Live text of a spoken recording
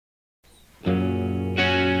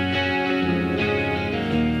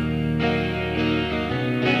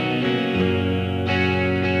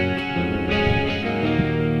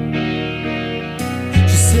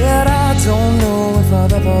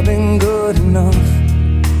never been good enough.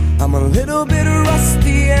 I'm a little bit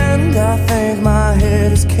rusty and I think my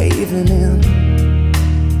head is caving in.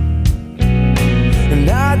 And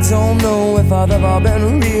I don't know if I've ever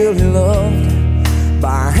been really loved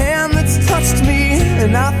by a hand that's touched me,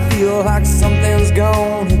 and I feel like something's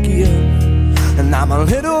gonna give. And I'm a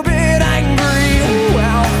little bit angry.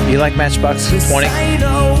 Well, You like Matchbox 20?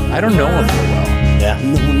 I don't know him very well. Yeah.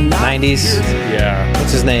 90s. Yeah.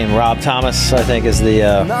 What's his name? Rob Thomas, I think, is the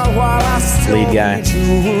lead guy.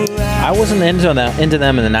 I wasn't into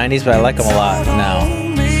them in the 90s, but I like them a lot now.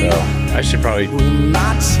 So I should probably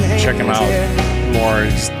check him out more,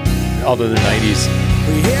 just other than 90s.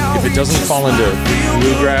 If it doesn't fall into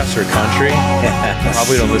bluegrass or country, I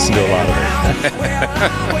probably don't listen to a lot of it.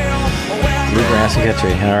 bluegrass and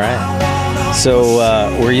country. All right. So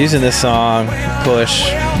we're using this song,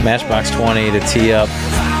 Push, Matchbox 20, to tee up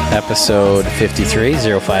episode 53,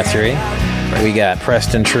 053. We got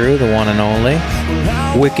Preston True, the one and only.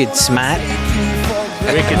 Wicked Smart.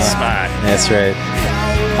 Wicked Smart. That's right.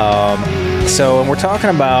 So we're talking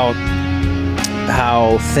about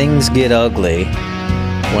how things get ugly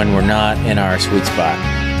when we're not in our sweet spot.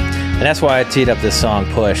 And that's why I teed up this song,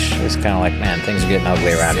 Push. It's kind of like, man, things are getting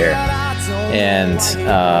ugly around here. And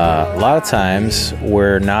a lot of times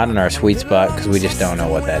we're not in our sweet spot because we just don't know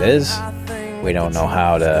what that is. We don't know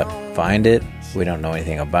how to find it. We don't know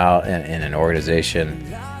anything about in an organization,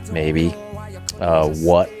 maybe,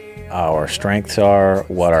 what our strengths are,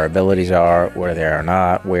 what our abilities are, where they are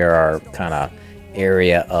not, where our kind of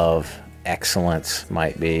area of excellence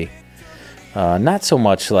might be. Not so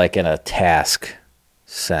much like in a task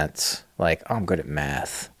sense, like, oh, I'm good at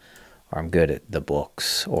math, or I'm good at the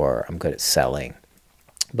books, or I'm good at selling,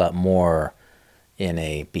 but more in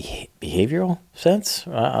a behavioral sense,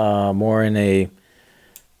 more in a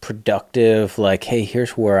productive, like, hey,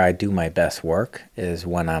 here's where I do my best work, is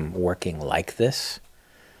when I'm working like this.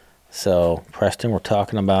 So, Preston, we're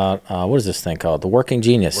talking about, what is this thing called? The Working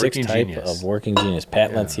Genius, Working sixth type Genius. of Working Genius,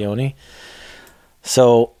 Pat Lencioni.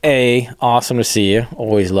 So, awesome to see you.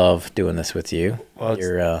 Always love doing this with you. Well,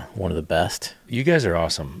 you're one of the best. You guys are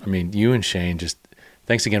awesome. I mean, you and Shane, just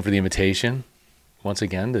thanks again for the invitation once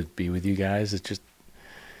again to be with you guys. It's just,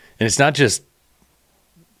 and it's not just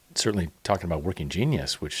certainly talking about Working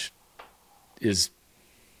Genius, which is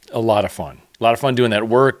a lot of fun. A lot of fun doing that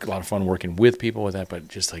work, a lot of fun working with people with that, but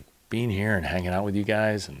just like being here and hanging out with you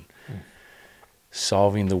guys and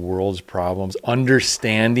solving the world's problems,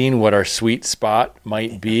 understanding what our sweet spot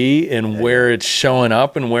might be and where it's showing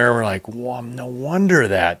up and where we're like, well, no wonder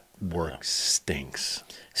that work stinks.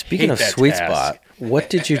 Speaking Hate of that sweet task. spot, what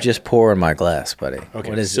did you just pour in my glass, buddy? Okay,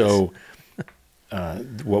 what is so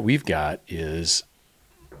what we've got is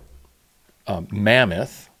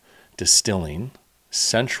Mammoth Distilling,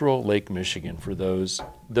 Central Lake, Michigan. For those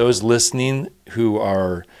listening who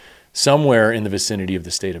are somewhere in the vicinity of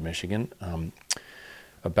the state of Michigan,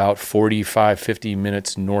 about 45, 50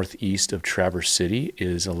 minutes northeast of Traverse City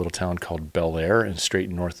is a little town called Bel Air, and straight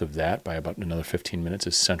north of that by about another 15 minutes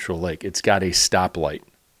is Central Lake. It's got a stoplight.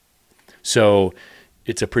 So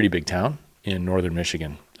it's a pretty big town in northern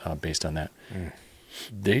Michigan based on that.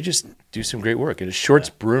 They just do some great work. It is Shorts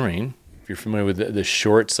Brewing. If you're familiar with the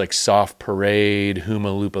Shorts, like Soft Parade,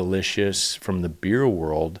 Huma Loopalicious from the beer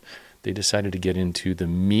world, they decided to get into the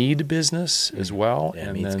mead business as well, Yeah,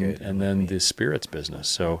 and mead's good. then the spirits business.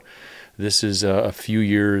 So this is a few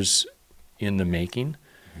years in the making,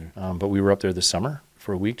 but we were up there this summer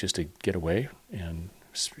for a week just to get away and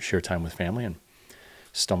share time with family, and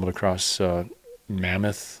stumbled across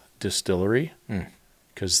Mammoth Distillery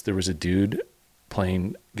because there was a dude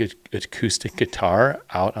playing acoustic guitar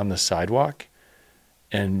out on the sidewalk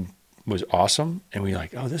and was awesome. And we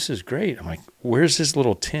like, oh, this is great. I'm like, where's this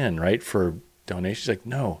little tin, right, for donations? He's like,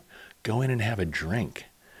 no, go in and have a drink.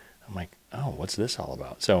 I'm like, oh, what's this all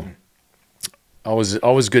about? So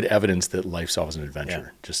always good evidence that life's always an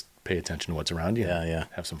adventure. Yeah. Just pay attention to what's around you. Yeah.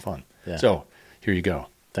 Have some fun. Yeah. So here you go.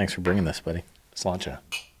 Thanks for bringing this, buddy. Sláinte.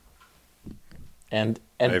 And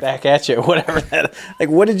back at you, whatever that. Like,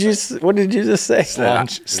 what did you just say?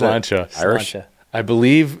 Sláinte. Irish. I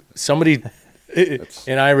believe somebody,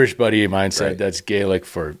 an Irish buddy of mine said that's Gaelic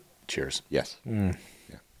for cheers. Yes.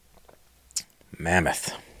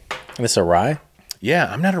 Mammoth. This a rye?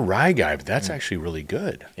 Yeah, I'm not a rye guy, but that's actually really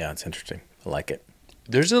good. Yeah, it's interesting. I like it.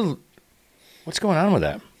 What's going on with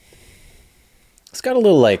that? It's got a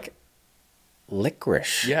little like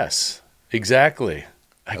licorice. Yes, exactly.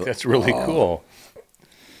 I think that's really cool.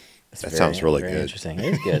 That sounds really very good. Interesting.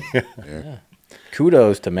 It is good. Yeah.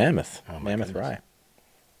 Kudos to Mammoth. Mammoth goodness.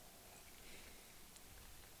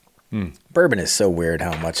 rye. Bourbon is so weird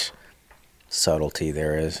how much subtlety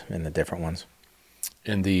there is in the different ones.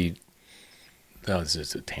 This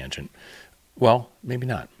is a tangent. Well, maybe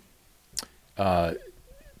not.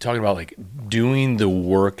 Talking about like doing the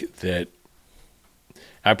work that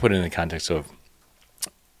I put it in the context of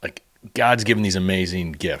like God's given these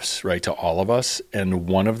amazing gifts, right, to all of us. And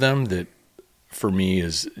one of them that for me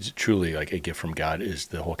is truly like a gift from God is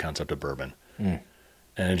the whole concept of bourbon.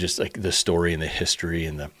 And just like the story and the history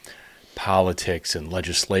and the politics and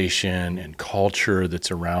legislation and culture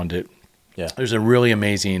that's around it. Yeah. There's a really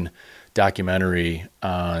amazing documentary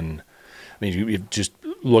on, I mean, you just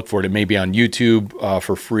look for it. It may be on YouTube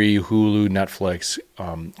for free, Hulu, Netflix,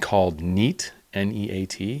 called Neat,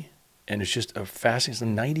 N-E-A-T. And it's just a fascinating,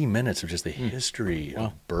 it's 90 minutes of just the history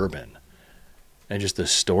of bourbon and just the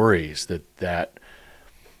stories that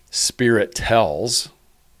spirit tells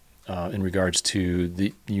in regards to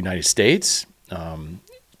the United States,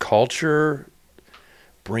 culture,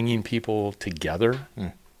 bringing people together,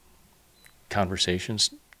 conversation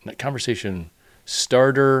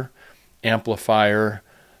starter, amplifier,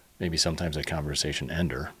 maybe sometimes a conversation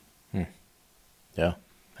ender. Yeah.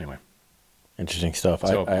 Anyway. Interesting stuff.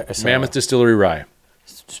 So, I saw, Mammoth Distillery Rye.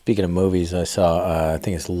 Speaking of movies, I saw, I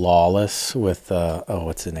think it's Lawless with,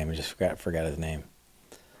 what's his name? I just forgot his name.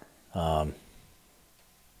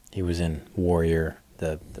 He was in Warrior,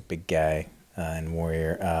 the big guy in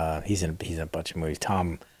Warrior. He's in a bunch of movies.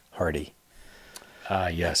 Tom Hardy.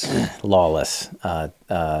 Yes. Lawless.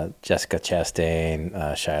 Jessica Chastain,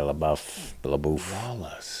 Shia LaBeouf.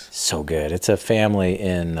 Lawless. So good. It's a family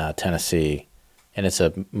in Tennessee, and it's a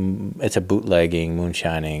bootlegging,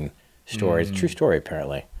 moonshining story. It's a true story,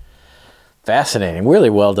 apparently. Fascinating. Really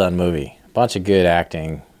well done movie. A bunch of good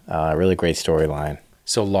acting. Really great storyline.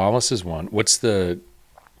 So Lawless is one. What's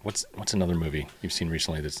another movie you've seen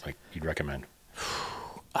recently that's like you'd recommend?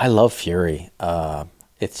 I love Fury.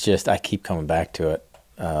 It's just I keep coming back to it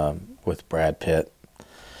with Brad Pitt.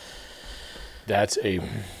 That's a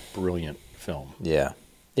brilliant film. Yeah,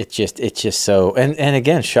 it's just so. And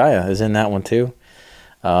again, Shia is in that one too.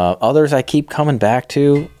 Others I keep coming back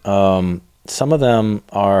to. Some of them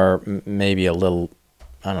are maybe a little,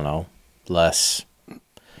 I don't know, less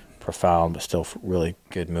profound, but still really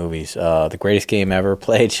good movies. The Greatest Game Ever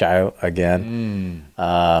played, Shia again.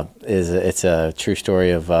 It's a true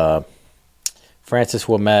story of Francis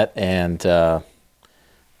Ouimet and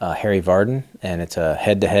Harry Vardon, and it's a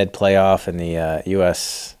head-to-head playoff in the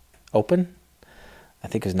U.S. Open. I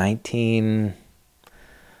think it was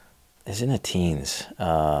it's in the teens.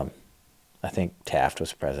 I think Taft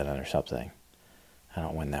was president or something. I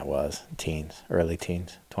don't know when that was. Early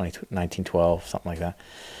teens, 1912, something like that.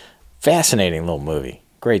 Fascinating little movie.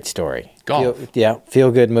 Great story. Golf. Feel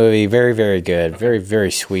good movie. Very, very good. Very, very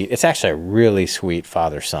sweet. It's actually a really sweet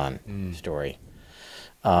father-son story.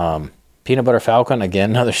 Peanut Butter Falcon, again,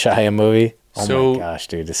 another Shia movie. Oh my gosh,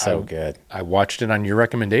 dude, it's so good. I watched it on your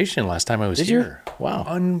recommendation last time I was here. You? Wow.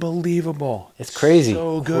 Unbelievable. It's crazy.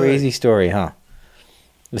 So good. Crazy story, huh?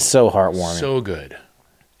 It's so heartwarming. So good.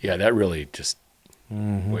 Yeah, that really just,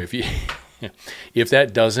 well, if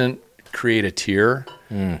that doesn't create a tear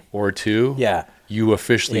or two, you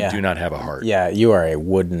officially do not have a heart. Yeah, you have a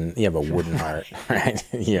wooden heart, right?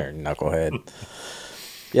 You're a knucklehead.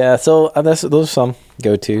 Yeah, so those are some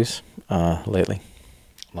go-tos lately.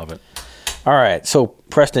 Love it. All right, so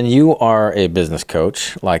Preston, you are a business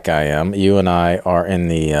coach like I am. You and I are in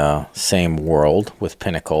the same world with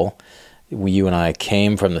Pinnacle. You and I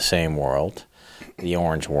came from the same world, the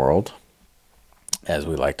orange world, as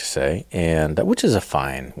we like to say, and which is a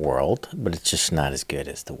fine world, but it's just not as good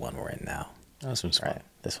as the one we're in now. This one's fun. Right.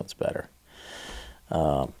 This one's better.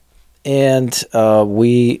 And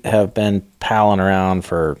we have been palling around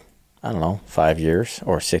for, 5 years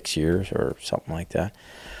or 6 years or something like that.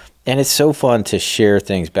 And it's so fun to share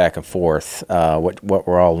things back and forth, what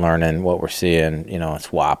we're all learning, what we're seeing,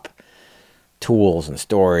 swap tools and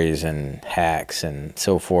stories and hacks and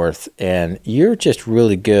so forth. And you're just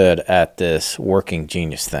really good at this working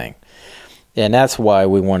genius thing. And that's why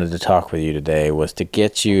we wanted to talk with you today, was to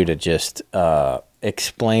get you to just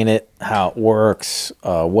explain it, how it works,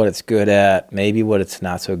 what it's good at, maybe what it's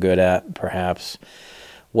not so good at, perhaps,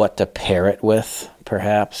 what to pair it with,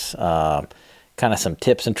 perhaps, kind of some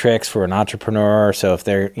tips and tricks for an entrepreneur. So if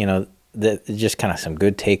they're, just kind of some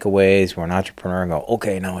good takeaways where an entrepreneur and go,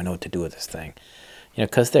 okay, now I know what to do with this thing.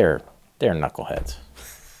 Because they're knuckleheads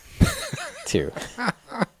too.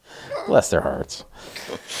 Bless their hearts.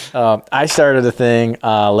 I started a thing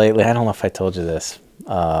lately. I don't know if I told you this.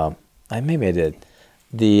 Maybe I did.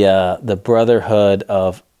 The Brotherhood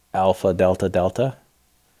of Alpha Delta Delta.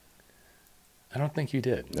 I don't think you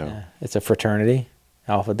did. No. Yeah, it's a fraternity.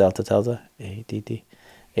 Alpha, Delta, Delta,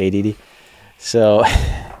 ADD. So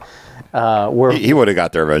He would have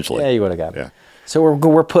got there eventually. Yeah, he would have got there. Yeah. So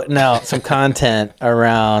we're putting out some content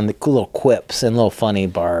around the cool little quips and little funny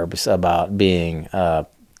barbs about being a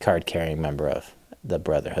card-carrying member of the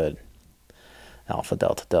Brotherhood, Alpha,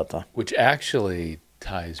 Delta, Delta. Which actually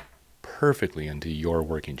ties perfectly into your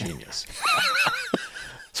working genius.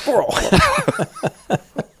 Squirrel.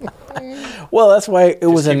 Well, that's why it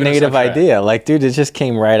was a native idea. Like, dude, it just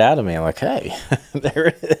came right out of me. I'm like, hey, there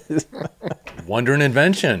it is. Wonder and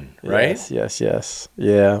invention, right? Yes.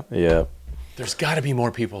 Yeah. There's got to be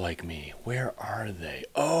more people like me. Where are they?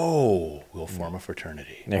 Oh, we'll form a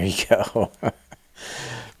fraternity. There you go.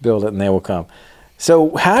 Build it and they will come.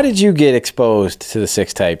 So how did you get exposed to the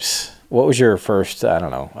 6 types? What was your first,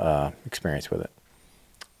 experience with it?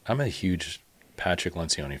 I'm a huge Patrick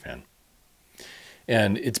Lencioni fan.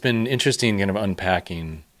 And it's been interesting kind of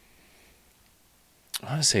unpacking,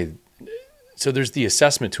 I want to say, so there's the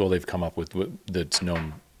assessment tool they've come up with that's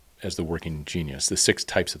known as the working genius, the 6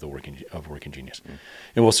 types of the working genius.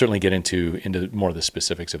 And we'll certainly get into more of the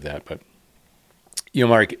specifics of that. But,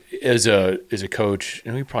 Mark, as a coach,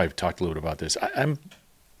 and we probably talked a little bit about this,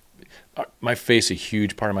 I face a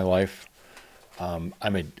huge part of my life.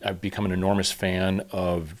 I've become an enormous fan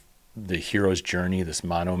of the hero's journey, this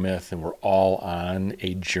monomyth, and we're all on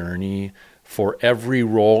a journey for every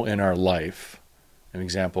role in our life. An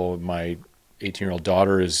example, my 18-year-old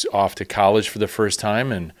daughter is off to college for the first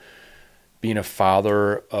time, and being a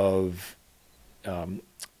father of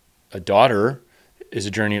a daughter is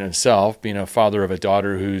a journey in itself. Being a father of a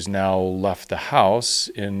daughter who's now left the house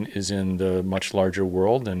and is in the much larger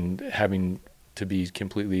world and having to be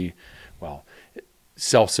completely,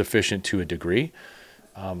 self-sufficient to a degree.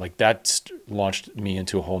 That's launched me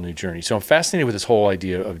into a whole new journey. So I'm fascinated with this whole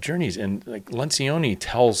idea of journeys. And Lencioni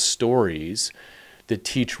tells stories that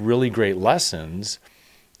teach really great lessons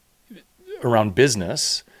around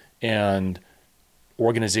business and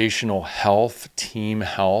organizational health, team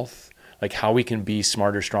health, like how we can be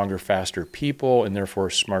smarter, stronger, faster people, and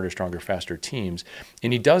therefore smarter, stronger, faster teams.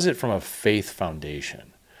 And he does it from a faith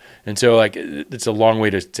foundation. And so it's a long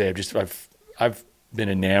way to say I've been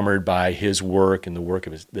enamored by his work and the work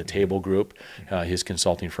of the Table Group, his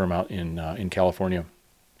consulting firm out in California.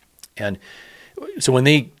 And so when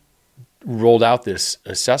they rolled out this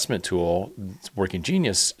assessment tool, Working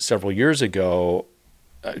Genius, several years ago,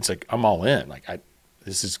 it's like, I'm all in.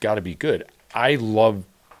 This has got to be good. I love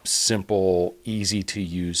simple, easy to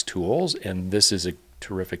use tools, and this is a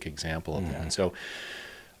terrific example of that. So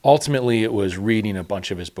ultimately, it was reading a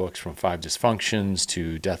bunch of his books, from 5 Dysfunctions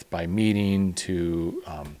to Death by Meeting to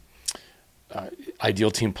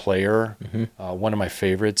Ideal Team Player. One of my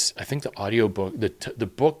favorites. I think the audiobook,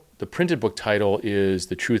 the printed book title is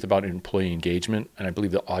The Truth About Employee Engagement, and I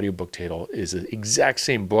believe the audiobook title is the exact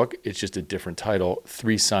same book. It's just a different title,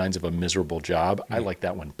 3 Signs of a Miserable Job. I like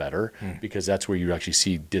that one better because that's where you actually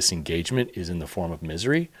see disengagement is in the form of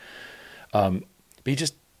misery. But he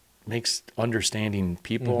just makes understanding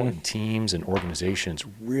people and teams and organizations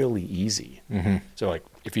really easy. So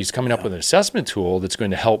if he's coming up with an assessment tool that's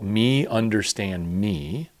going to help me understand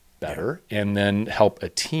me better and then help a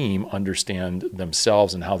team understand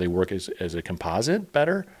themselves and how they work as a composite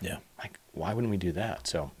better, why wouldn't we do that?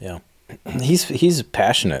 So he's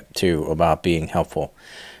passionate too about being helpful.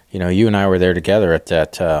 You and I were there together at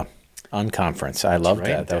that unconference. I loved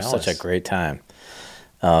that. That was such a great time.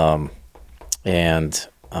 And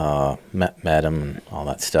met him and all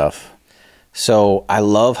that stuff. So I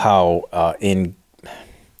love how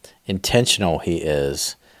intentional he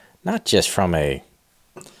is, not just from a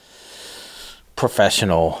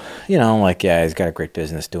professional, he's got a great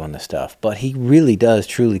business doing this stuff, but he really does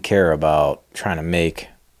truly care about trying to make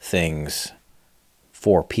things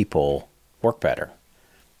for people work better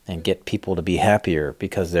and get people to be happier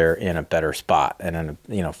because they're in a better spot and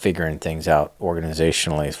figuring things out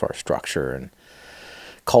organizationally as far as structure and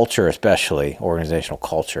culture, especially organizational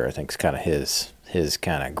culture. I think is kind of his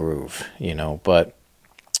kind of groove, but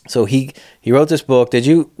so he wrote this book. Did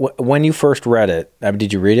you, when you first read it,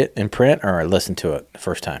 did you read it in print or listen to it the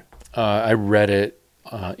first time? I read it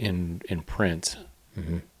in print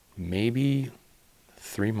maybe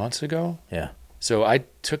 3 months ago. Yeah. So I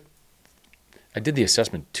did the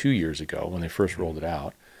assessment 2 years ago when they first rolled it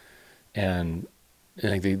out, and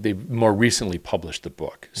they more recently published the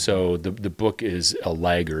book. So the book is a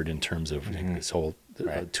laggard in terms of this whole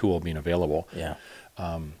tool being available. Yeah.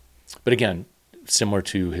 But again, similar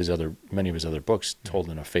to many of his other books, told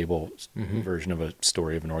in a fable version of a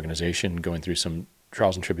story of an organization going through some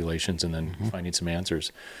trials and tribulations and then finding some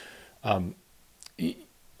answers.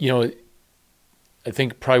 I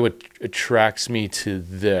think probably what attracts me to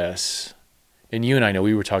this, and you and I know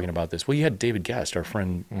we were talking about this. Well, you had David Guest, our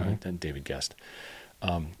friend, David Guest.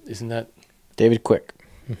 Isn't that David Quick?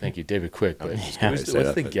 Thank you, David Quick. But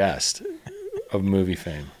what's the Guest of movie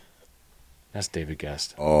fame? That's David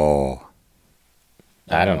Guest. Oh,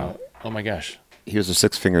 I don't know. Oh my gosh, he was a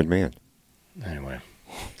six-fingered man. Anyway,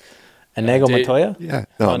 Inigo Montoya? Yeah.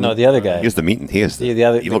 No, the other guy. He is the meat. He is the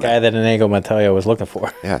guy that Inigo Montoya was looking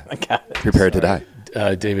for. Yeah. Prepared to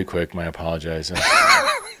die. David Quick. I apologize.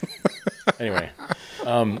 Anyway,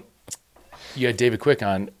 you had David Quick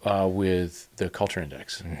on with the Culture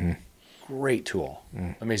Index. Mm-hmm. Great tool,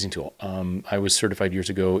 amazing tool. I was certified years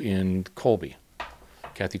ago in Colby,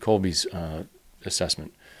 Kathy Colby's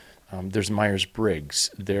assessment. There's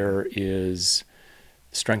Myers-Briggs. There is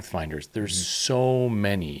Strength Finders. There's so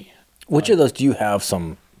many. Which of those do you have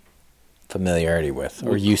some familiarity with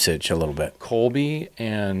or usage a little bit? Colby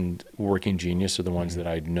and Working Genius are the ones that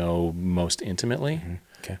I know most intimately.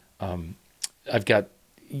 Okay. I've got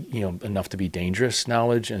enough to be dangerous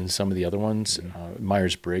knowledge, and some of the other ones,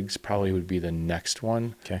 Myers-Briggs probably would be the next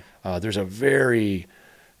one. Okay. There's a very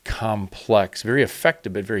complex, very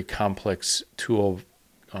effective, but very complex tool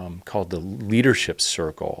called the Leadership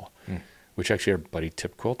Circle, which actually our buddy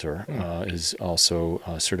Tip Coulter is also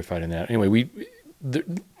certified in that. Anyway, the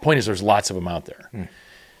point is there's lots of them out there.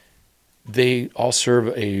 They all serve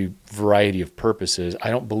a variety of purposes.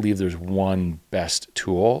 I don't believe there's one best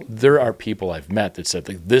tool. There are people I've met that said,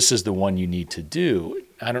 like, this is the one you need to do.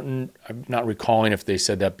 I'm not recalling if they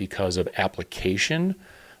said that because of application,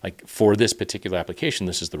 like for this particular application,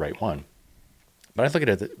 this is the right one. But I look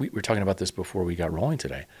at it, we were talking about this before we got rolling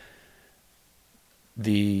today.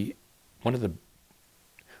 One of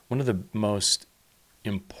the most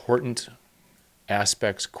important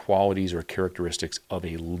aspects, qualities, or characteristics of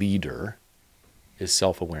a leader is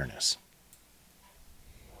self-awareness.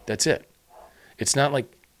 That's it. It's not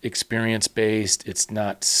like experience-based. It's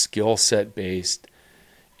not skill set-based.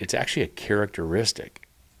 It's actually a characteristic,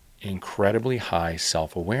 incredibly high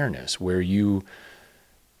self-awareness, where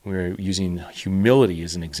we're using humility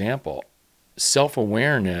as an example.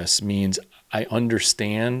 Self-awareness means I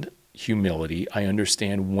understand humility. I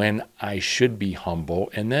understand when I should be humble.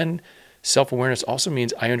 And then self-awareness also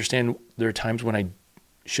means I understand there are times when I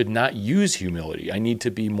should not use humility. I need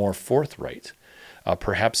to be more forthright,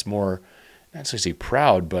 perhaps more, not necessarily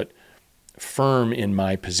proud, but firm in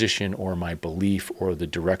my position or my belief or the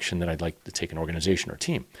direction that I'd like to take an organization or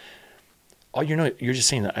team. You're just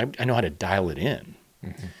saying that I know how to dial it in.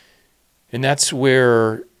 Mm-hmm. And that's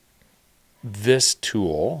where this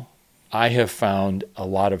tool, I have found a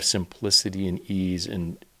lot of simplicity and ease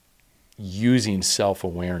in using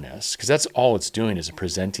self-awareness, because that's all it's doing is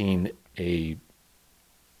presenting an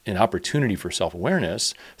opportunity for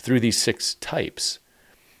self-awareness through these 6 types.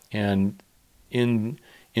 And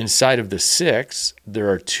inside of the 6, there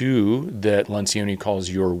are 2 that Lencioni calls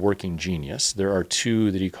your working genius. There are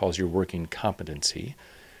 2 that he calls your working competency.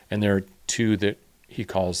 And there are 2 that he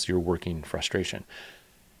calls your working frustration.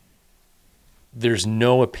 There's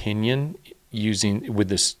no opinion with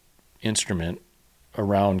this instrument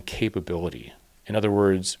around capability. In other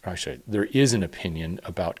words, there is an opinion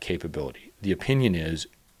about capability. The opinion is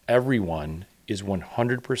everyone is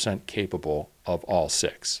 100% capable of all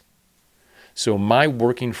 6. So my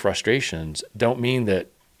working frustrations don't mean that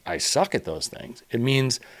I suck at those things. It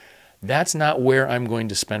means that's not where I'm going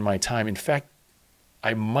to spend my time. In fact,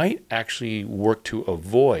 I might actually work to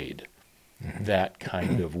avoid that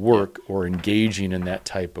kind of work or engaging in that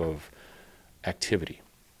type of activity.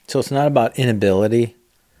 So it's not about inability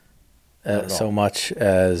so much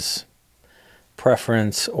as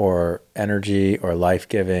preference or energy or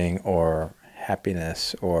life-giving or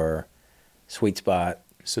happiness or sweet spot.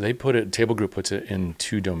 So Table Group puts it in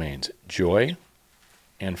 2 domains, joy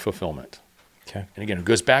and fulfillment. Okay. And again, it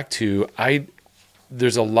goes back to,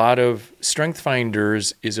 there's a lot of, Strength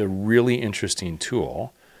Finders is a really interesting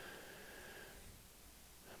tool,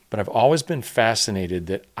 but I've always been fascinated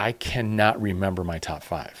that I cannot remember my top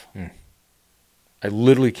 5. I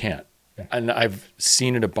literally can't. And I've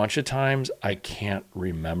seen it a bunch of times. I can't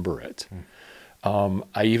remember it.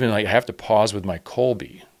 I have to pause with my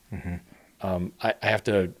Colby. I have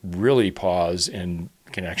to really pause and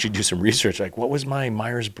can actually do some research. Like, what was my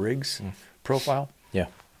Myers-Briggs profile? Yeah.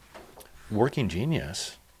 Working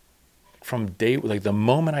Genius, from the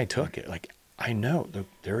moment I took it, I know,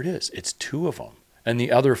 there it is. It's 2 of them. And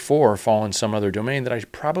the other 4 fall in some other domain that I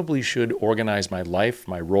probably should organize my life,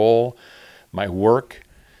 my role, my work,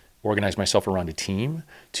 organize myself around a team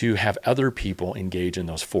to have other people engage in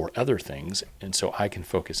those 4 other things. And so I can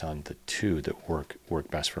focus on the 2 that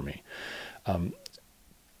work best for me.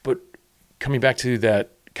 coming back to that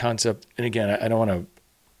concept, and again, I don't want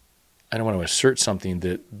to assert something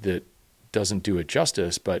that doesn't do it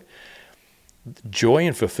justice, but joy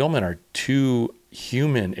and fulfillment are two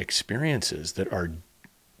human experiences that are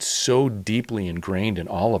so deeply ingrained in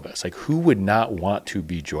all of us. Like, who would not want to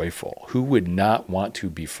be joyful? Who would not want to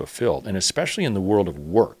be fulfilled? And especially in the world of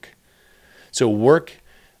work. So work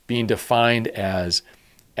being defined as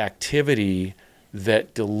activity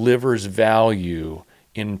that delivers value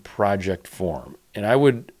in project form. And I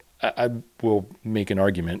will make an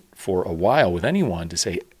argument for a while with anyone to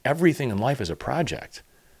say everything in life is a project.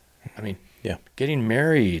 I mean, getting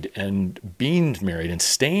married and being married and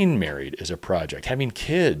staying married is a project. Having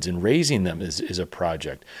kids and raising them is a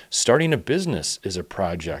project. Starting a business is a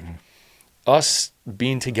project. Us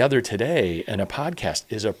being together today and a podcast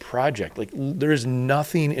is a project. Like, there's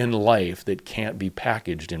nothing in life that can't be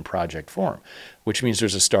packaged in project form, which means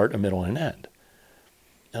there's a start, a middle, and an end.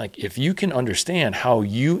 Like, if you can understand how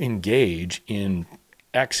you engage in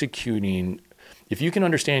executing, if you can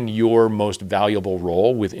understand your most valuable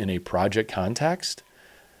role within a project context,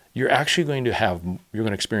 you're actually going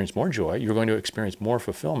to experience more joy. You're going to experience more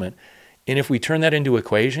fulfillment. And if we turn that into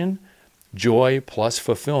equation, joy plus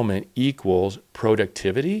fulfillment equals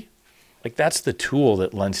productivity. Like, that's the tool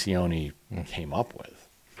that Lencioni came up with.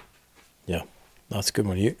 Yeah, that's a good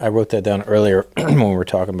one. I wrote that down earlier when we were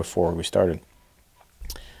talking before we started.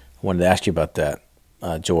 I wanted to ask you about that.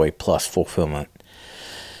 Joy plus fulfillment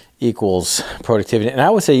equals productivity. And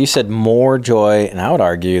I would say you said more joy, and I would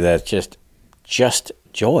argue that just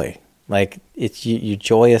joy. Like, it's you're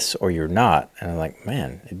joyous or you're not. And I'm like,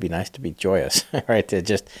 man, it'd be nice to be joyous, right? To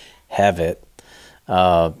just have it.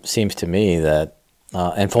 Seems to me that,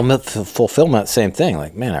 and fulfillment, same thing.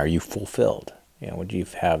 Like, man, are you fulfilled? Would you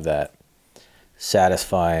have that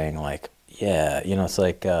satisfying, like, it's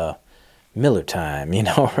like Miller Time,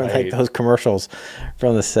 or Right. like those commercials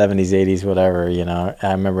from the 70s, 80s, whatever,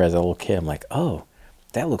 I remember as a little kid, I'm like, oh,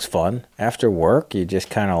 that looks fun. After work, you're just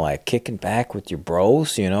kind of like kicking back with your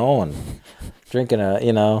bros, and drinking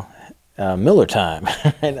Miller Time.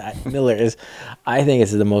 And Miller is, I think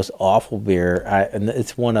it's the most awful beer. And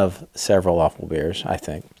it's one of several awful beers, I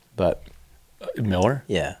think. But Miller?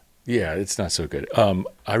 yeah, it's not so good.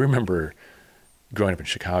 I remember growing up in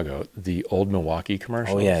Chicago, the old Milwaukee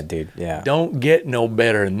commercials. Oh yeah, dude. Yeah. Don't get no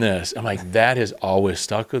better than this. I'm like, that has always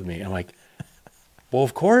stuck with me. I'm like, well,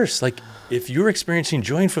 of course. Like, if you're experiencing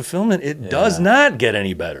joy and fulfillment, it does not get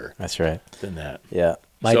any better. That's right. Than that. Yeah.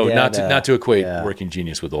 So dad, not to equate Working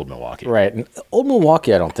Genius with Old Milwaukee. Right. And Old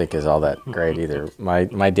Milwaukee I don't think is all that great either.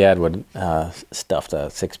 My dad would stuff a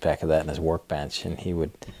 6-pack of that in his workbench, and we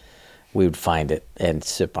would find it and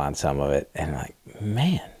sip on some of it, and like,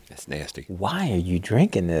 man, that's nasty. Why are you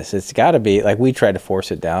drinking this? It's got to be, like, we tried to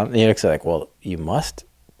force it down. It's like, well,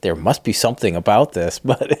 there must be something about this,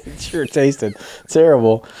 but it sure tasted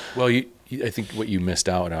terrible. Well, I think what you missed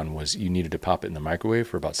out on was you needed to pop it in the microwave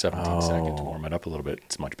for about 17 seconds to warm it up a little bit.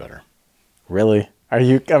 It's much better. Really?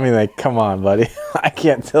 Like, come on, buddy. I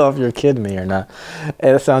can't tell if you're kidding me or not.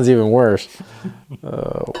 And it sounds even worse.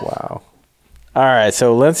 Oh, wow. All right,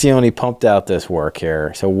 so Lencioni pumped out this work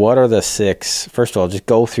here. So what are the 6? First of all, just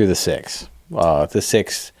go through the 6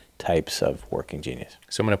 types of working genius.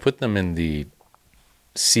 So I'm going to put them in the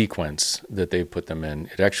sequence that they put them in.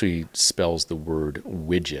 It actually spells the word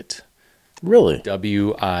widget. Really?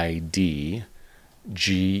 WIDGET.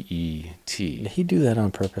 Did he do that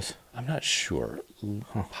on purpose? I'm not sure.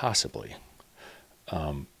 Possibly.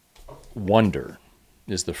 Wonder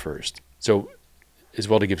is the first. So, as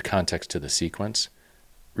well, to give context to the sequence,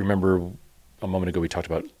 remember a moment ago we talked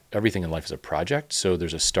about everything in life is a project. So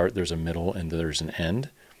there's a start, there's a middle, and there's an end.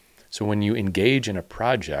 So when you engage in a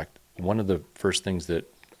project, one of the first things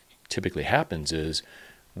that typically happens is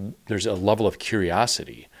there's a level of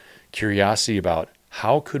curiosity about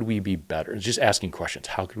how could we be better? Just asking questions.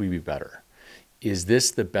 How could we be better? Is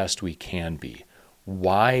this the best we can be?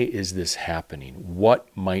 Why is this happening? What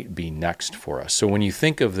might be next for us? So when you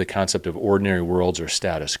think of the concept of ordinary worlds or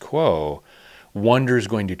status quo, wonder is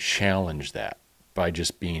going to challenge that by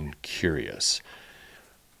just being curious.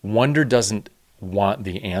 Wonder doesn't want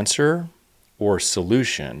the answer or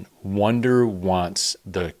solution. Wonder wants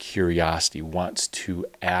the curiosity, wants to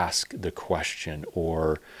ask the question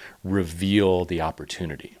or reveal the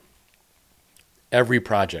opportunity. Every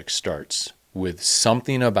project starts with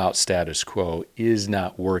something about status quo is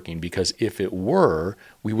not working, because if it were,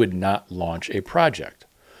 we would not launch a project.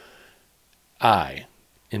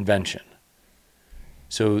 Invention.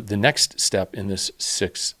 So the next step in this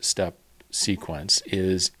 6-step sequence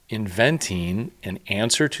is inventing an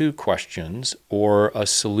answer to questions or a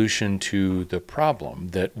solution to the problem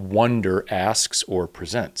that wonder asks or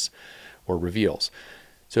presents or reveals.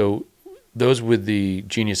 So those with the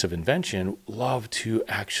genius of invention love to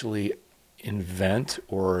actually invent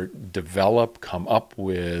or develop, come up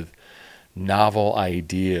with novel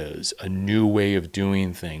ideas, a new way of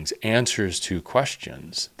doing things, answers to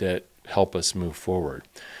questions that help us move forward.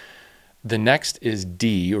 The next is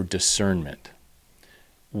D, or discernment.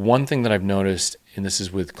 One thing that I've noticed, and this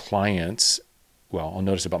is with clients, well, I'll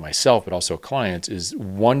notice about myself, but also clients, is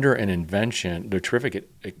wonder and invention. They're terrific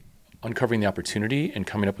at uncovering the opportunity and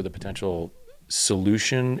coming up with a potential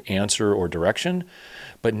solution, answer, or direction,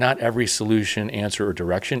 but not every solution, answer, or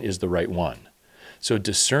direction is the right one. So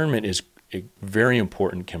discernment is a very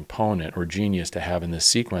important component or genius to have in this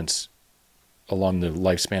sequence along the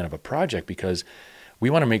lifespan of a project, because we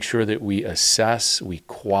want to make sure that we assess, we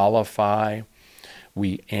qualify,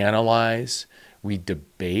 we analyze, we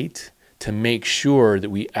debate to make sure that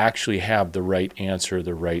we actually have the right answer,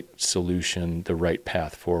 the right solution, the right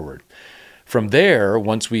path forward. From there,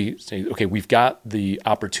 once we say, okay, we've got the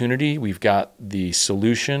opportunity, we've got the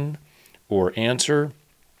solution or answer,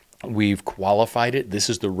 we've qualified it, this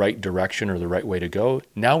is the right direction or the right way to go.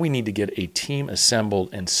 Now we need to get a team assembled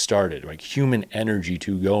and started, like human energy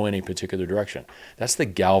to go in a particular direction. That's the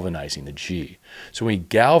galvanizing, the G. So we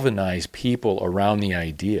galvanize people around the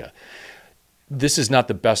idea. This is not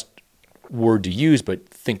the best word to use, but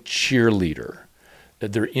think cheerleader.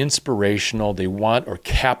 They're inspirational. They want, or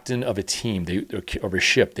captain of a team, of a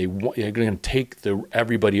ship. They're going to take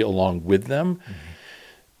everybody along with them. Mm-hmm.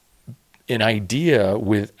 An idea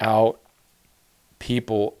without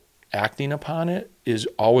people acting upon it is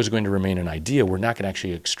always going to remain an idea. We're not going to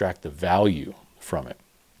actually extract the value from it.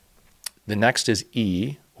 The next is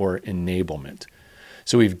E, or enablement.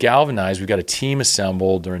 So we've galvanized, we've got a team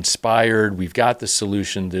assembled, they're inspired, we've got the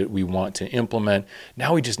solution that we want to implement.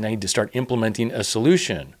 Now we just need to start implementing a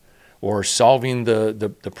solution or solving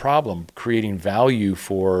the problem, creating value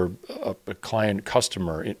for a client,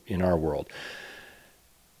 customer in our world.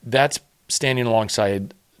 That's standing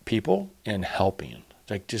alongside people and helping.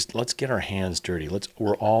 Like, just let's get our hands dirty.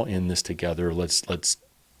 We're all in this together. Let's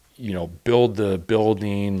build the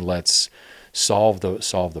building. Let's solve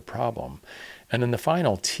the problem. And then the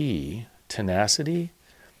final T, tenacity,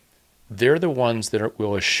 they're the ones that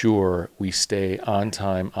will assure we stay on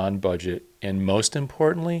time, on budget, and most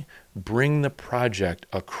importantly, bring the project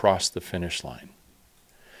across the finish line.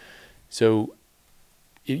 So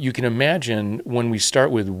you can imagine when we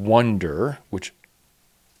start with wonder, which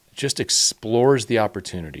just explores the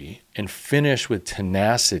opportunity, and finish with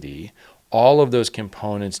tenacity, all of those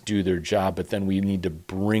components do their job, but then we need to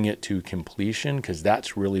bring it to completion, because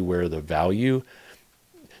that's really where the value,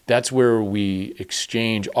 that's where we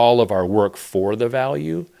exchange all of our work for the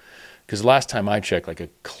value. Because last time I checked, like, a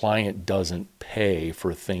client doesn't pay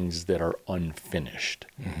for things that are unfinished.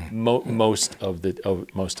 Mm-hmm. Most of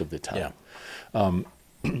the time. Yeah.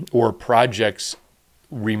 Or projects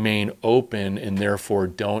remain open and therefore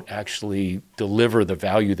don't actually deliver the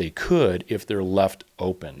value they could if they're left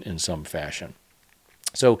open in some fashion.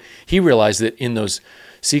 So he realized that in those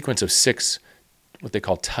sequence of 6, what they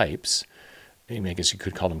call types, I guess you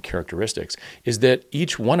could call them characteristics, is that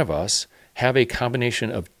each one of us have a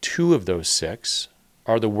combination of 2 of those 6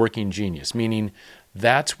 are the working genius, meaning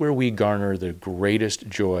that's where we garner the greatest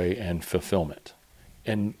joy and fulfillment.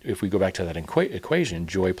 And if we go back to that equation,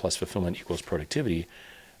 joy plus fulfillment equals productivity,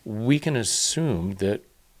 we can assume that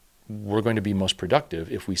we're going to be most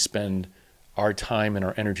productive if we spend our time and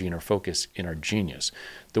our energy and our focus in our genius.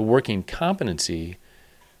 The working competency,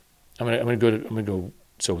 I'm going to go.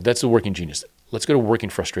 So that's the working genius. Let's go to working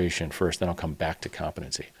frustration first, then I'll come back to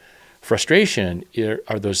competency. Frustration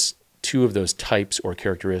are those 2 of those types or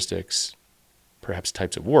characteristics, perhaps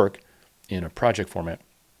types of work in a project format,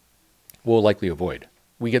 we'll likely avoid.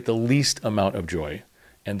 We get the least amount of joy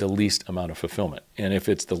and the least amount of fulfillment. And if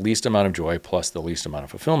it's the least amount of joy plus the least amount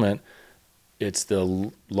of fulfillment, it's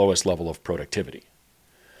the lowest level of productivity.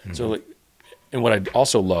 Mm-hmm. So, and what I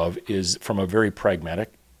also love is, from a very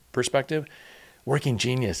pragmatic perspective, working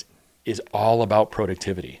genius is all about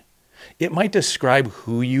productivity. It might describe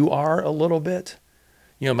who you are a little bit.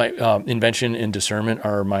 My invention and discernment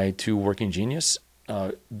are my 2 working genius.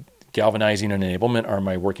 Galvanizing and enablement are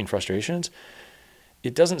my working frustrations.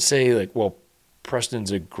 It doesn't say, like, well, Preston's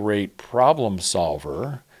a great problem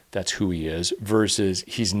solver, that's who he is, versus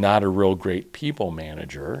he's not a real great people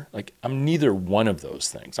manager. Like, I'm neither one of those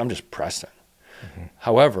things. I'm just Preston. Mm-hmm.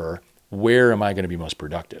 However, where am I going to be most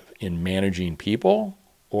productive? In managing people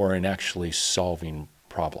or in actually solving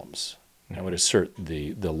problems? I would assert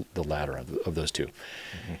the latter of those two.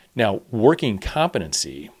 Now, working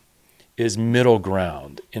competency is middle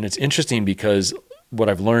ground. And it's interesting because what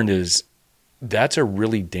I've learned is that's a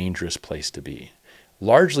really dangerous place to be,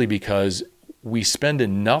 largely because we spend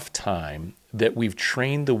enough time that we've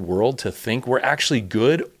trained the world to think we're actually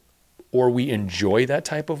good or we enjoy that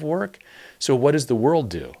type of work. So what does the world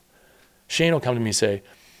do? Shane will come to me and say,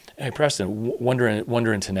 hey, Preston, wonder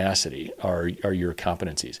and tenacity are your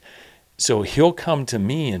competencies. So he'll come to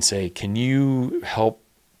me and say, can you help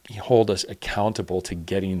hold us accountable to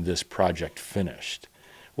getting this project finished?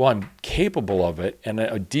 Well, I'm capable of it, and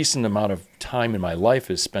a decent amount of time in my life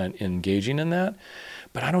is spent engaging in that,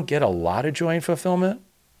 but I don't get a lot of joy and fulfillment.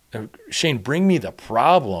 Shane, bring me the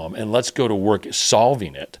problem, and let's go to work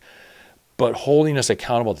solving it. But holding us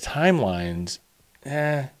accountable to timelines,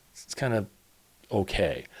 it's kind of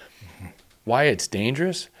okay. Why it's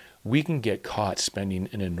dangerous? We can get caught spending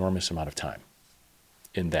an enormous amount of time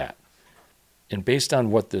in that. And based on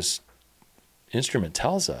what this instrument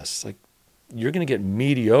tells us, like, you're going to get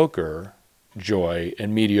mediocre joy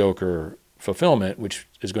and mediocre fulfillment, which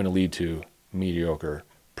is going to lead to mediocre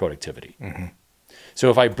productivity. So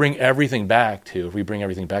if we bring everything back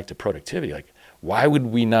to productivity, like, why would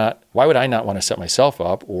I not want to set myself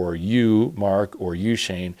up, or you, Mark, or you,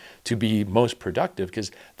 Shane, to be most productive?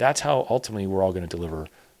 Because that's how ultimately we're all going to deliver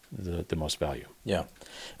the most value. Yeah.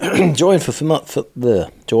 Joy and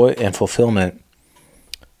fulfillment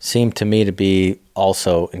seem to me to be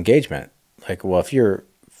also engagement. Like, well, if you're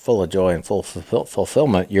full of joy and full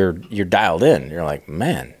fulfillment, you're dialed in. You're like,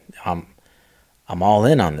 man, I'm all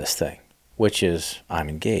in on this thing, which is I'm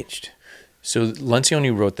engaged. So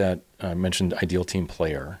Lencioni wrote that, mentioned ideal team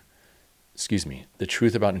player, the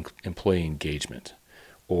truth about employee engagement,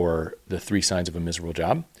 or the 3 signs of a miserable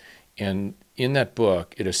job. And in that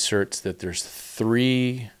book, it asserts that there's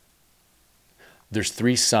three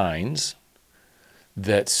signs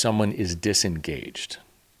that someone is disengaged.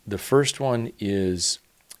 The first one is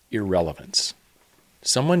irrelevance.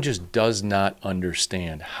 Someone just does not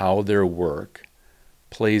understand how their work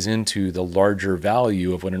plays into the larger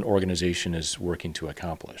value of what an organization is working to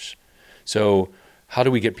accomplish. So how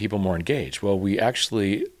do we get people more engaged? Well,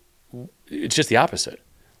 it's just the opposite.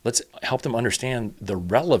 Let's help them understand the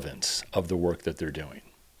relevance of the work that they're doing.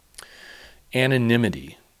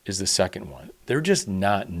 Anonymity is the second one. They're just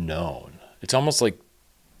not known. It's almost like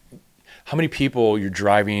how many people you're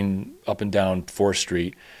driving up and down 4th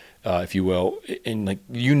Street, if you will, and like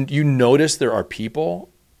you notice there are people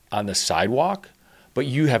on the sidewalk, but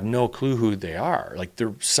you have no clue who they are. Like,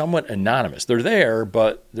 they're somewhat anonymous. They're there,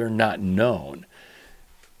 but they're not known.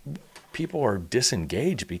 People are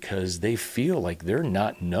disengaged because they feel like they're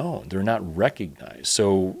not known. They're not recognized.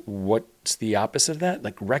 So what's the opposite of that?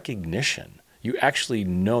 Like, recognition. You actually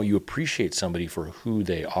know, you appreciate somebody for who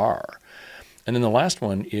they are. And then the last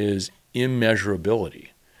one is immeasurability.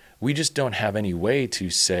 We just don't have any way to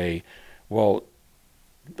say, well,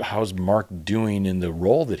 how's Mark doing in the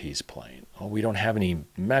role that he's playing? Well, we don't have any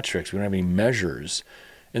metrics. We don't have any measures.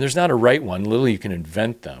 And there's not a right one. Literally, you can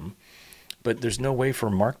invent them. But there's no way for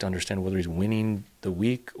Mark to understand whether he's winning the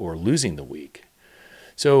week or losing the week.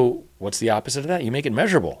 So what's the opposite of that? You make it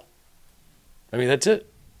measurable. I mean, that's it.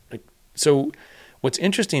 So what's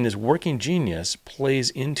interesting is working genius plays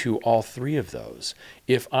into all 3 of those.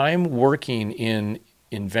 If I'm working in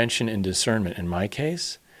invention and discernment, in my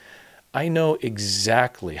case, I know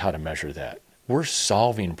exactly how to measure that. We're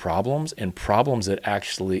solving problems, and solutions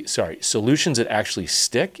that actually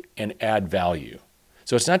stick and add value.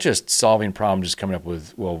 So it's not just solving problems, just coming up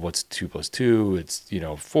with, well, what's 2 + 2? It's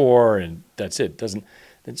 4, and that's it.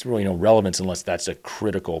 It's really no relevance unless that's a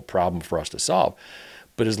critical problem for us to solve.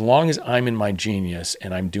 But as long as I'm in my genius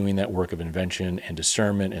and I'm doing that work of invention and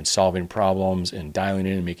discernment and solving problems and dialing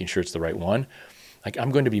in and making sure it's the right one, like,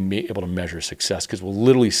 I'm going to be able to measure success, because we'll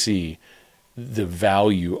literally see the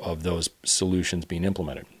value of those solutions being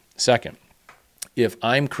implemented. Second, if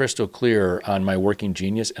I'm crystal clear on my working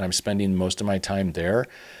genius and I'm spending most of my time there,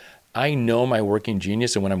 I know my working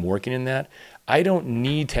genius, and when I'm working in that, I don't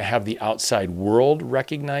need to have the outside world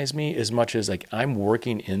recognize me as much as, like, I'm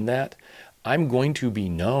working in that. I'm going to be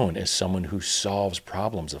known as someone who solves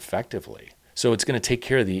problems effectively. So it's going to take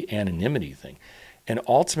care of the anonymity thing. And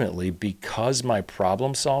ultimately, because my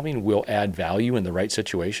problem solving will add value in the right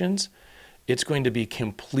situations, it's going to be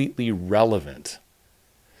completely relevant.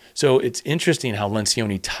 So it's interesting how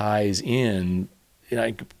Lencioni ties in, and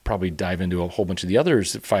I could probably dive into a whole bunch of the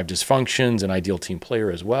others, 5 dysfunctions and ideal team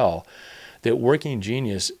player as well, that working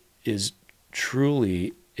genius is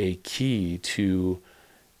truly a key to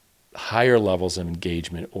higher levels of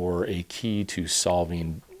engagement, or a key to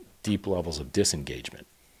solving deep levels of disengagement.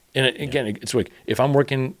 And again, it's like, if I'm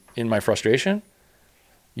working in my frustration,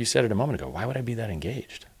 you said it a moment ago, why would I be that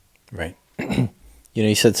engaged? Right.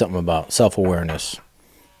 You said something about self-awareness,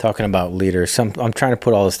 talking about leaders. I'm trying to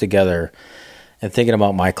put all this together and thinking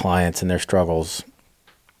about my clients and their struggles.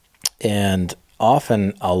 And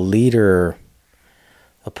often a leader,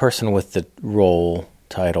 a person with the role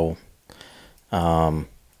title,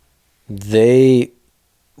 they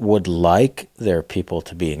would like their people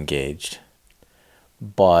to be engaged.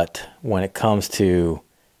 But when it comes to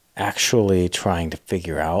actually trying to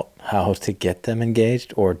figure out how to get them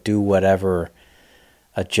engaged or do whatever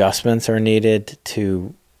adjustments are needed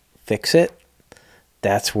to fix it,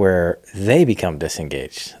 that's where they become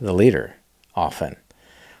disengaged, the leader, often.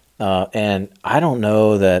 And I don't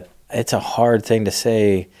know that it's a hard thing to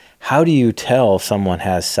say. How do you tell if someone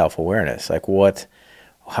has self-awareness? Like what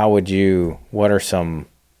are some,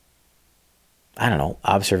 I don't know,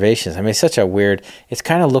 observations? I mean, it's such a weird, it's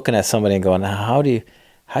kind of looking at somebody and going, how do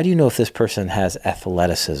you know if this person has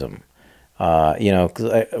athleticism? Cause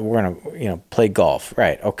we're going to, play golf,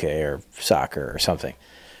 right? Okay. Or soccer or something.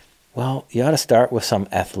 Well, you ought to start with some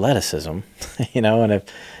athleticism, and if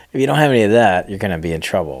you don't have any of that, you're going to be in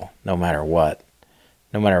trouble no matter what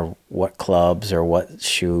clubs or what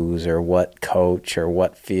shoes or what coach or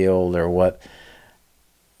what field or what,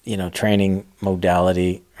 training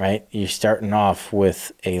modality, right? You're starting off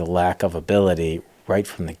with a lack of ability right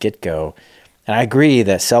from the get-go. And I agree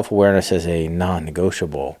that self-awareness is a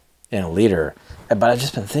non-negotiable in a leader. But I've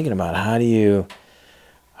just been thinking about how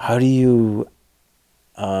do you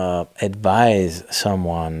advise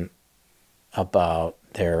someone about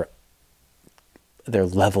their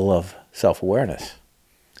level of self-awareness?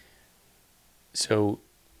 So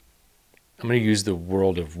I'm going to use the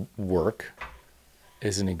world of work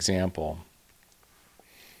as an example.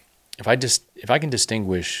 If I can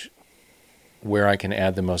distinguish where I can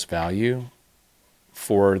add the most value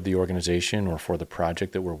for the organization or for the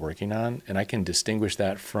project that we're working on, and I can distinguish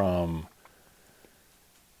that from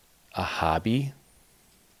a hobby.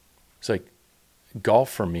 It's like golf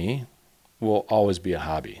for me will always be a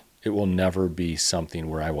hobby. It will never be something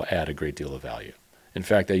where I will add a great deal of value. In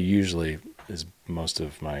fact, I usually, as most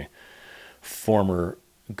of my former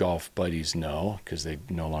golf buddies know, because they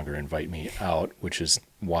no longer invite me out, which is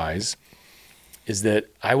wise, is that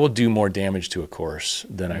I will do more damage to a course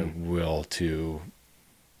than I will to,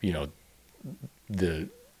 the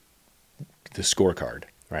scorecard.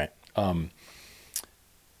 Right.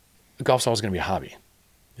 Golf's always going to be a hobby.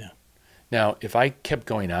 Yeah. Now, if I kept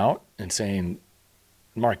going out and saying,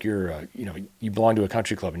 Mark, you're, you belong to a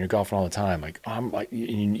country club and you're golfing all the time. Like,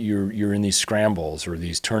 you're in these scrambles or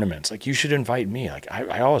these tournaments. Like, you should invite me. Like,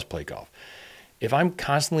 I always play golf. If I'm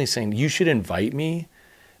constantly saying you should invite me,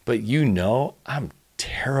 but I'm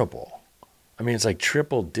terrible. I mean, it's like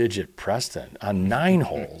triple digit Preston on 9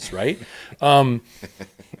 holes, right?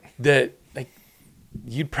 That like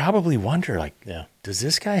you'd probably wonder, like, does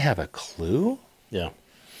this guy have a clue? Yeah.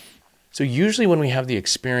 So usually when we have the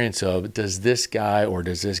experience of, does this guy or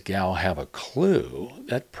does this gal have a clue,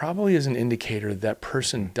 that probably is an indicator that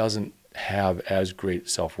person doesn't have as great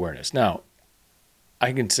self-awareness. Now,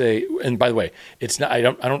 I can say, and by the way, it's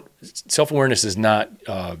not, self-awareness is not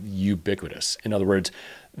ubiquitous. In other words,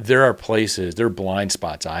 there are blind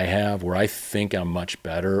spots I have where I think I'm much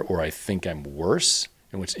better or I think I'm worse.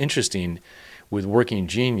 And what's interesting with Working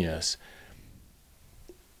Genius,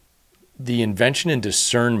 the invention and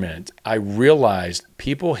discernment, I realized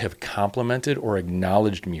people have complimented or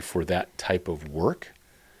acknowledged me for that type of work,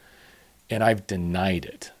 and I've denied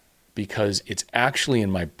it because it's actually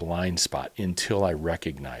in my blind spot until I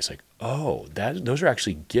recognize, like, oh, those are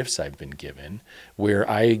actually gifts I've been given where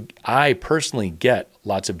I personally get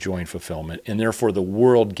lots of joy and fulfillment, and therefore the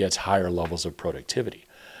world gets higher levels of productivity.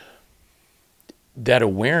 That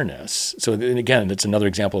awareness, so then again, that's another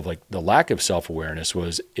example of like the lack of self-awareness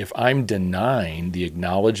was if I'm denying the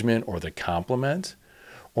acknowledgement or the compliment,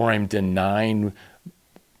 or I'm denying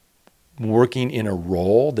working in a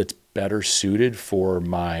role that's better suited for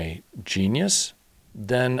my genius,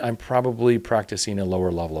 then I'm probably practicing a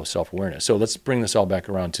lower level of self-awareness. So let's bring this all back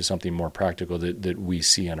around to something more practical that we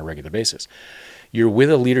see on a regular basis. You're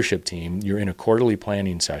with a leadership team, you're in a quarterly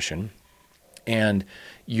planning session, and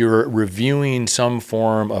you're reviewing some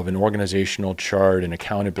form of an organizational chart, an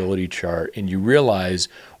accountability chart, and you realize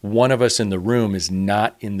one of us in the room is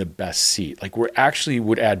not in the best seat. Like, we actually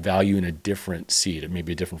would add value in a different seat,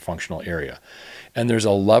 maybe a different functional area. And there's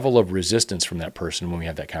a level of resistance from that person when we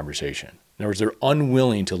have that conversation. In other words, they're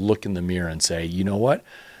unwilling to look in the mirror and say, you know what?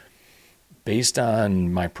 based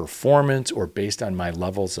on my performance or based on my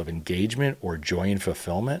levels of engagement or joy and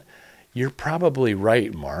fulfillment, you're probably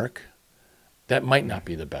right, Mark. That might not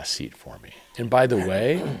be the best seat for me. And by the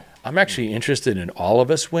way, I'm actually interested in all of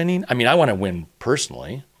us winning. I mean, I want to win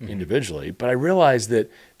personally, individually, but I realize that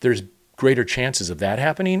there's greater chances of that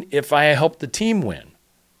happening if I help the team win.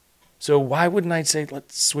 So why wouldn't I say,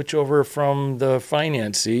 let's switch over from the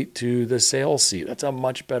finance seat to the sales seat? That's a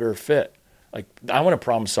much better fit. Like, I want to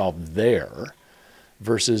problem solve there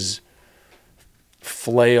versus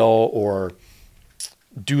flail or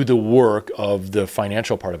do the work of the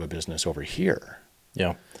financial part of a business over here.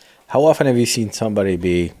 Yeah. How often have you seen somebody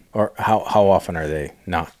be, or how often are they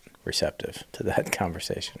not receptive to that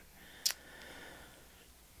conversation?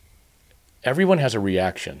 Everyone has a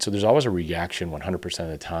reaction. So there's always a reaction 100% of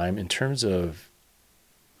the time. In terms of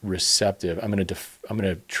receptive, I'm going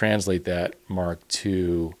to translate that, Mark,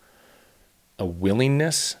 to a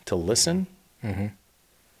willingness to listen.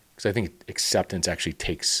 Because I think acceptance actually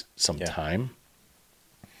takes some time.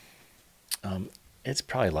 It's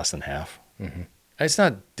probably less than half. It's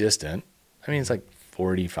not distant. I mean, it's like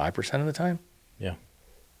 45% of the time. Yeah.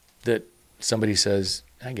 That somebody says,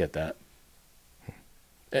 I get that.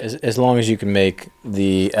 As long as you can make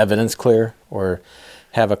the evidence clear or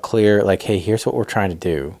have a clear, like, hey, here's what we're trying to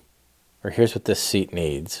do, or here's what this seat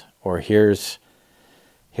needs, or here's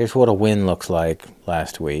what a win looks like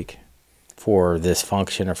last week for this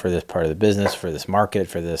function or for this part of the business, for this market,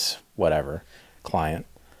 for this whatever client.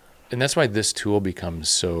 And that's why this tool becomes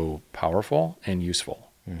so powerful and useful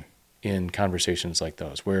in conversations like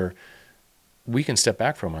those, where we can step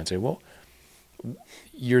back for a moment and say, well,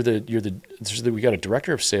 we got a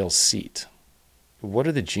director of sales seat. What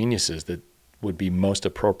are the geniuses that would be most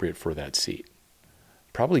appropriate for that seat?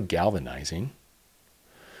 Probably galvanizing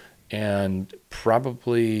and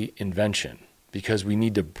probably invention, because we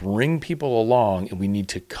need to bring people along and we need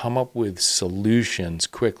to come up with solutions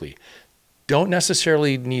quickly. Don't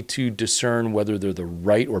necessarily need to discern whether they're the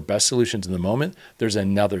right or best solutions in the moment. There's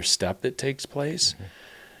another step that takes place.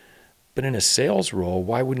 But in a sales role,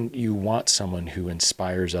 why wouldn't you want someone who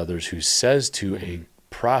inspires others, who says to a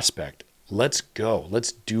prospect, let's go,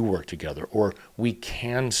 let's do work together, or we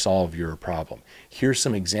can solve your problem. Here's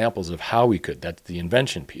some examples of how we could. That's the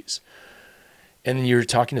invention piece. And then you're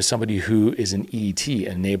talking to somebody who is an ET,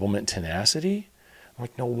 enablement tenacity. I'm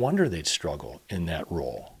like, no wonder they'd struggle in that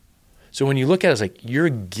role. So when you look at it, it's like your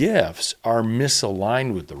gifts are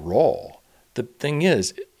misaligned with the role. The thing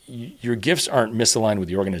is, your gifts aren't misaligned with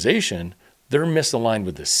the organization, they're misaligned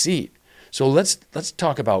with the seat. So let's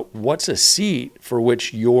talk about what's a seat for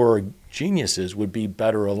which your geniuses would be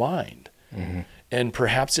better aligned. And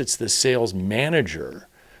perhaps it's the sales manager,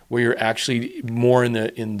 where you're actually more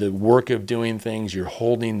in the work of doing things, you're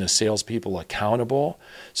holding the salespeople accountable.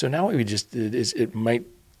 So now what we just did is, it might,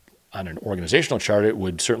 on an organizational chart, it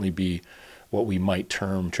would certainly be what we might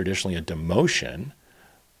term traditionally a demotion,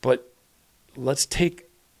 but let's take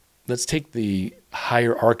the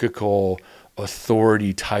hierarchical,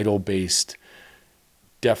 authority, title-based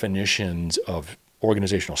definitions of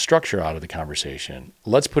organizational structure out of the conversation.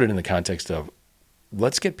 Let's put it in the context of,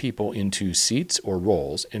 let's get people into seats or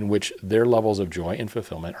roles in which their levels of joy and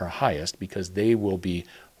fulfillment are highest, because they will be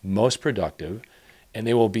most productive and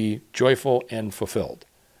they will be joyful and fulfilled.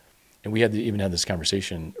 And we even had this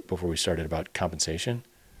conversation before we started about compensation.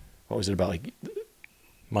 What was it about? Like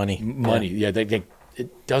money. Yeah,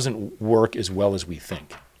 it doesn't work as well as we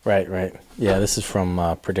think. Right. Yeah, this is from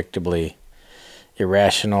Predictably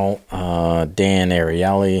Irrational, Dan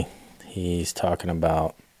Ariely. He's talking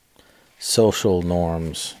about social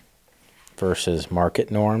norms versus market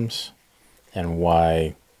norms, and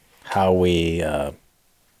how we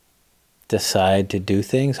decide to do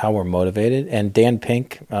things, how we're motivated. And Dan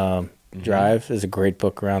Pink, Drive, is a great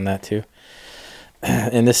book around that too.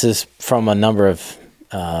 And this is from a number of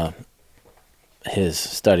his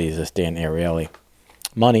studies, this Dan Ariely.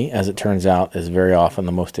 Money, as it turns out, is very often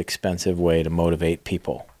the most expensive way to motivate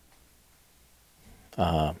people.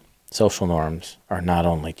 Social norms are not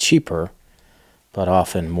only cheaper, but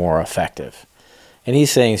often more effective. And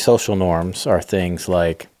he's saying social norms are things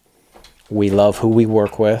like, we love who we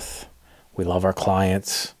work with, we love our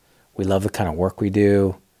clients, we love the kind of work we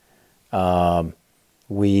do,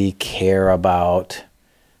 we care about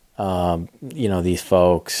these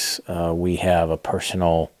folks, we have a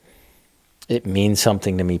personal, it means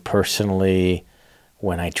something to me personally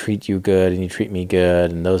when I treat you good and you treat me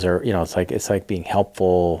good, and those are, it's like being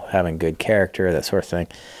helpful, having good character, that sort of thing.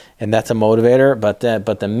 And that's a motivator, but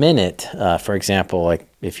the minute, for example, like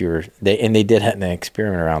if they did have an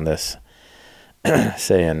experiment around this,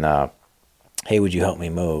 saying, hey, would you help me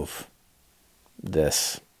move?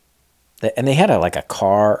 this, and they had like a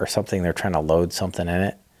car or something. They're trying to load something in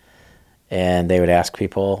it. And they would ask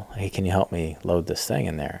people, hey, can you help me load this thing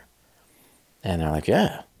in there? And they're like,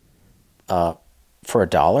 yeah. For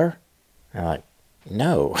 $1? And they're like,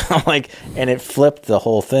 no. And it flipped the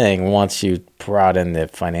whole thing once you brought in the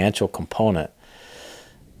financial component.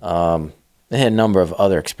 They had a number of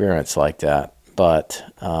other experiences like that. But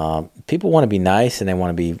people want to be nice and they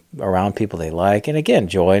want to be around people they like. And again,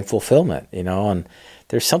 joy and fulfillment, and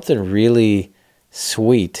there's something really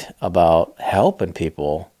sweet about helping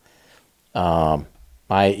people.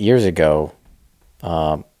 Years ago,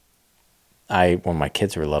 when my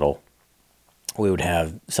kids were little, we would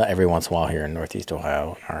have, every once in a while here in Northeast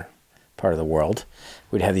Ohio, in our part of the world,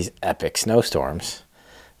 we'd have these epic snowstorms,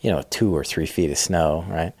 2 or 3 feet of snow,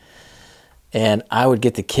 right? And I would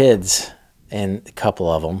get the kids, and a couple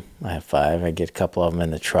of them, I have 5, I'd get a couple of them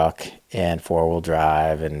in the truck and 4-wheel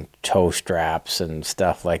drive and tow straps and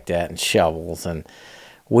stuff like that and shovels. And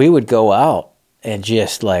we would go out and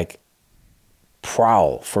just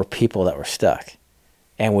prowl for people that were stuck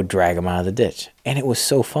and would drag them out of the ditch. And it was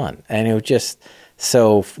so fun. And it was just,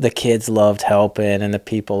 so the kids loved helping and the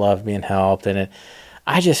people loved being helped. And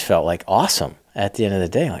I just felt awesome at the end of the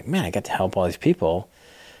day. Man, I got to help all these people.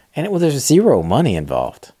 And there's zero money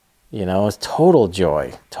involved. It's total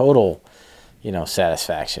joy, total,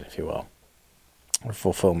 satisfaction, if you will, or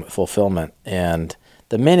fulfillment. And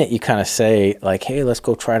the minute you kind of say hey, let's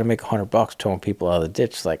go try to make $100 towing people out of the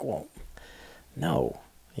ditch, it's well, no,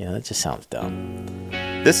 that just sounds dumb.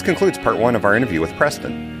 This concludes part 1 of our interview with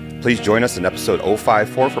Preston. Please join us in episode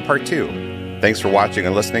 054 for part 2. Thanks for watching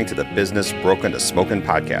and listening to the Business Broken to Smoking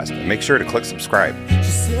podcast. And make sure to click subscribe. She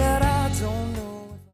said